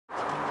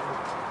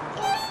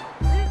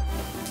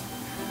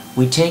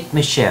We take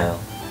Michelle,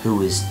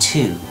 who is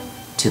 2,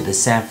 to the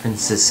San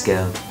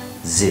Francisco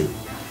Zoo.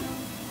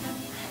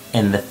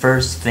 And the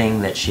first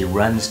thing that she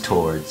runs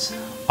towards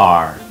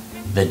are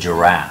the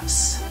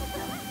giraffes.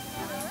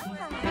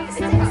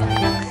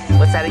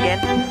 What's that again?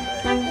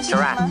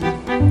 Giraffe.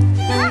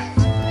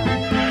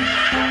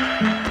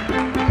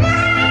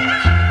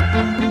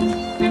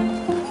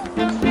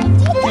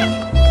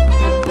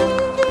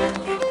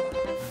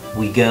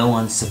 We go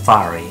on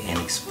safari and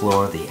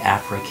explore the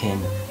African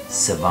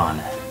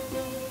savanna.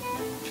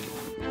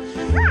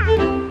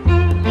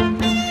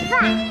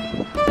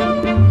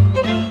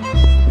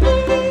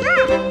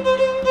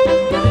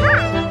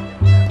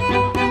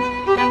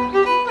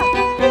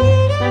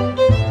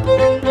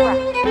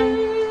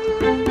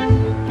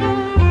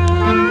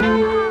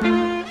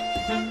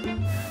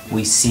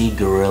 We see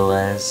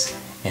gorillas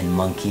and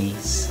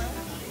monkeys.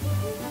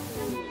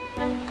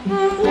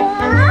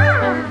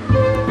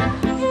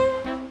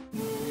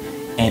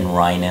 And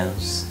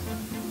rhinos.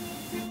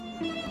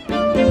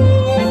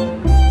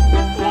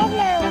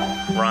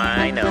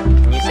 Rhino.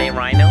 Can you say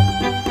rhino?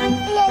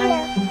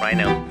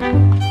 Rhino.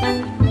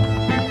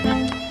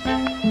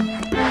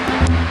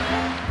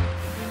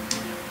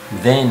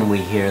 Then we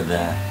hear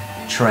the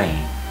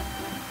train.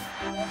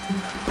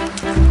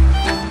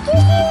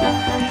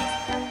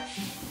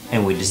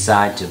 And we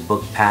decide to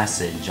book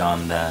passage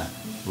on the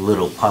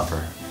Little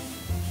Puffer.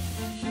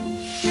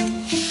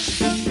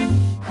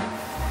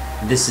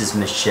 This is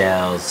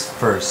Michelle's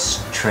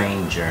first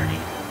train journey.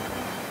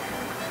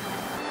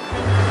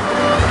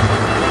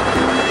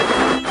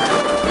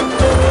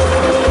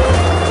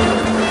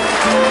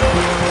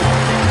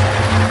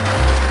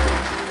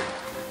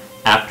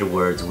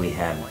 Afterwards, we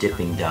have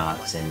dipping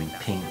dots and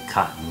pink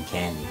cotton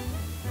candy.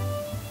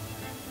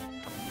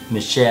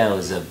 Michelle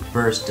is a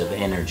burst of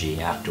energy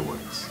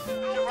afterwards.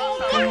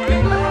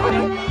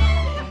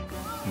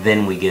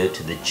 Then we go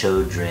to the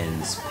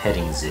children's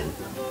petting zoo.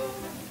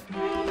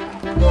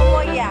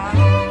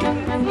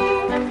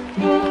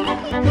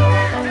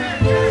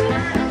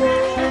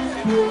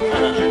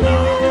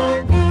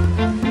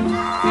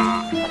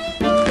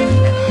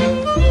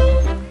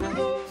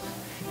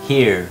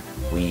 Here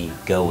we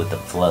go with the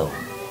flow.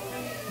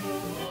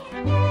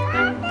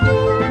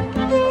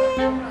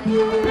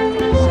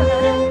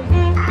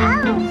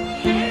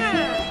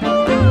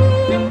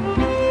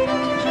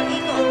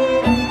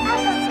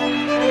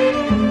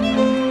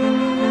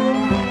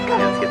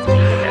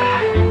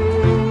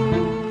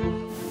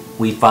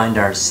 We find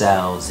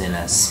ourselves in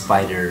a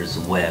spider's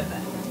web.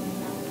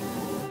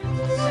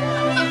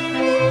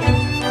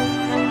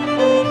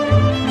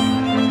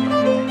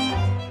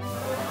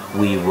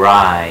 We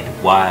ride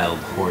wild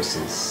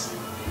horses.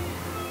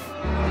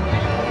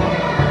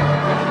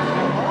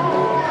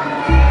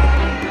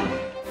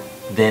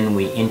 Then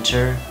we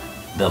enter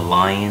the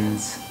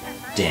lion's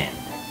den.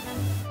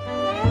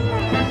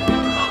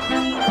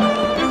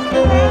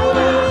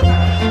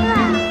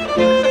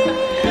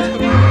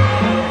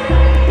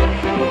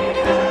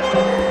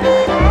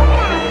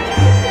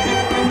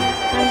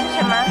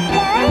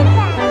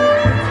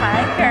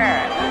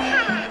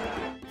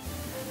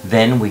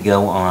 Then we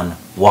go on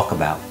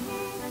walkabout.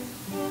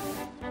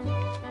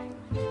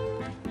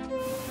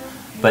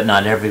 But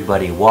not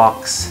everybody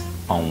walks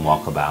on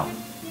walkabout.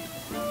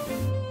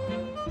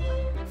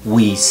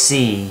 We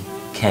see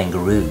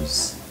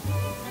kangaroos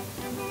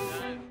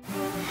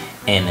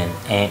and an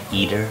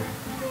anteater.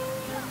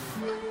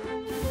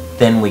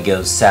 Then we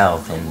go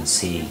south and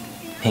see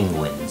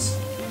penguins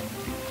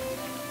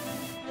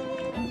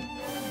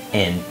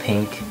and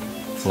pink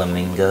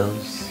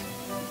flamingos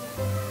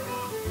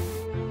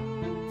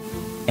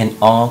and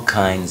all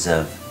kinds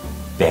of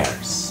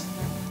bears.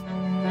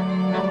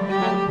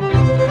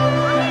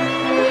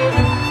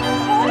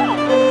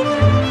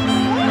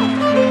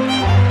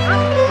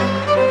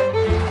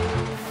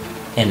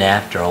 And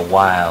after a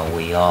while,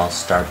 we all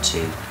start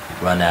to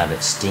run out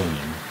of steam.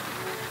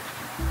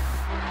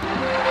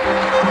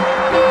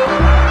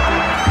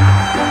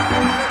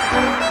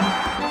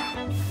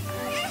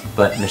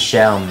 But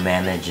Michelle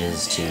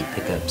manages to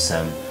pick up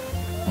some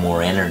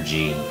more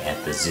energy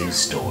at the zoo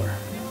store.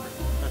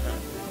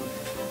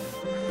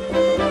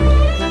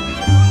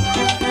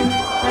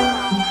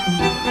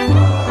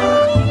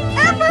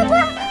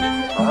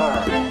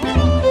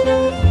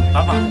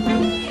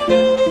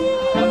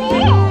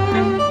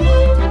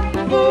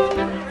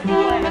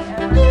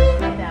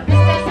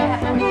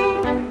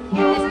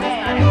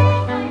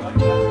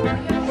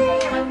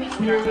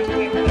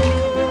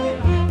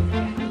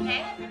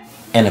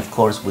 And of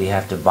course we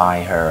have to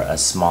buy her a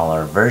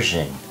smaller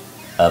version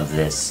of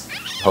this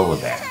polar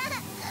bear.